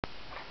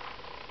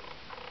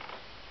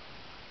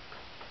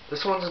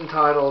This one's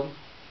entitled,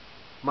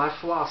 My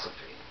Philosophy.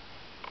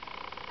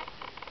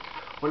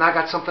 When I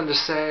got something to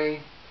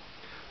say,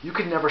 you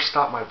could never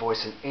stop my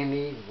voice in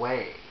any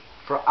way.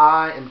 For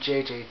I am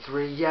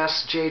JJ3.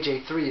 Yes,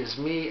 JJ3 is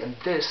me, and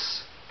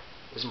this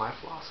is my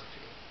philosophy.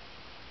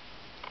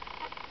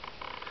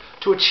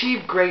 To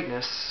achieve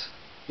greatness,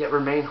 yet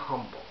remain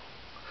humble.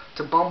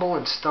 To bumble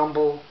and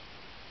stumble,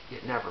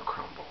 yet never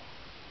crumble.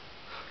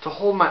 To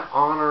hold my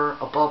honor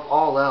above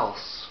all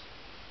else.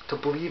 To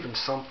believe in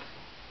something,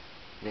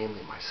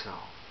 namely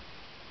myself.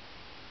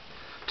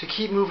 To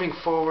keep moving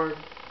forward,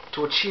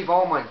 to achieve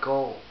all my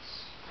goals.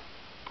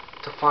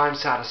 To find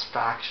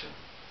satisfaction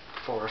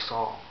for us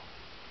all,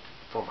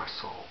 for my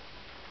soul.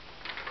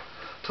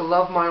 To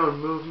love my own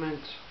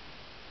movement,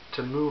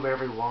 to move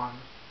everyone.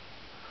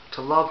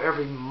 To love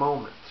every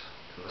moment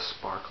in the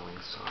sparkling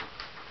sun.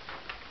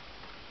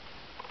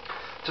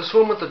 To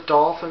swim with the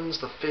dolphins,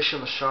 the fish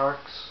and the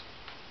sharks.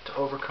 To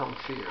overcome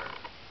fear,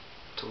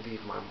 to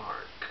leave my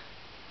mark.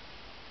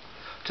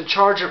 To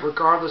charge it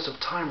regardless of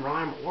time,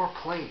 rhyme, or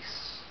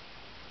place.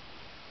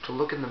 To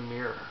look in the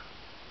mirror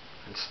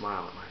and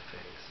smile at my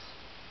face.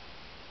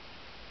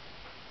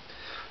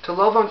 To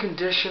love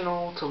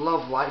unconditional, to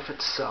love life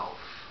itself.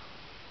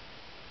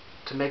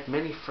 To make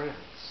many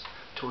friends,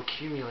 to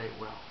accumulate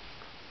wealth.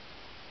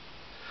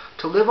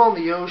 To live on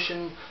the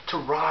ocean, to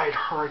ride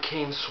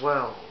hurricane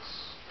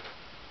swells.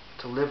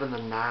 To live in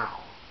the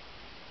now,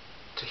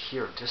 to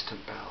hear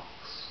distant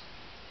bells.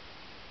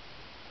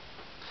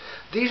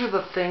 These are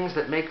the things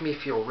that make me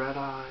feel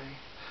red-eye,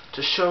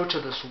 to show to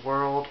this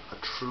world a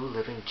true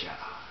living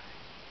Jedi.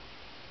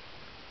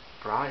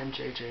 For I am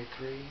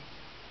JJ3,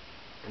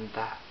 and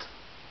that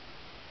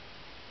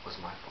was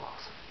my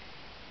philosophy.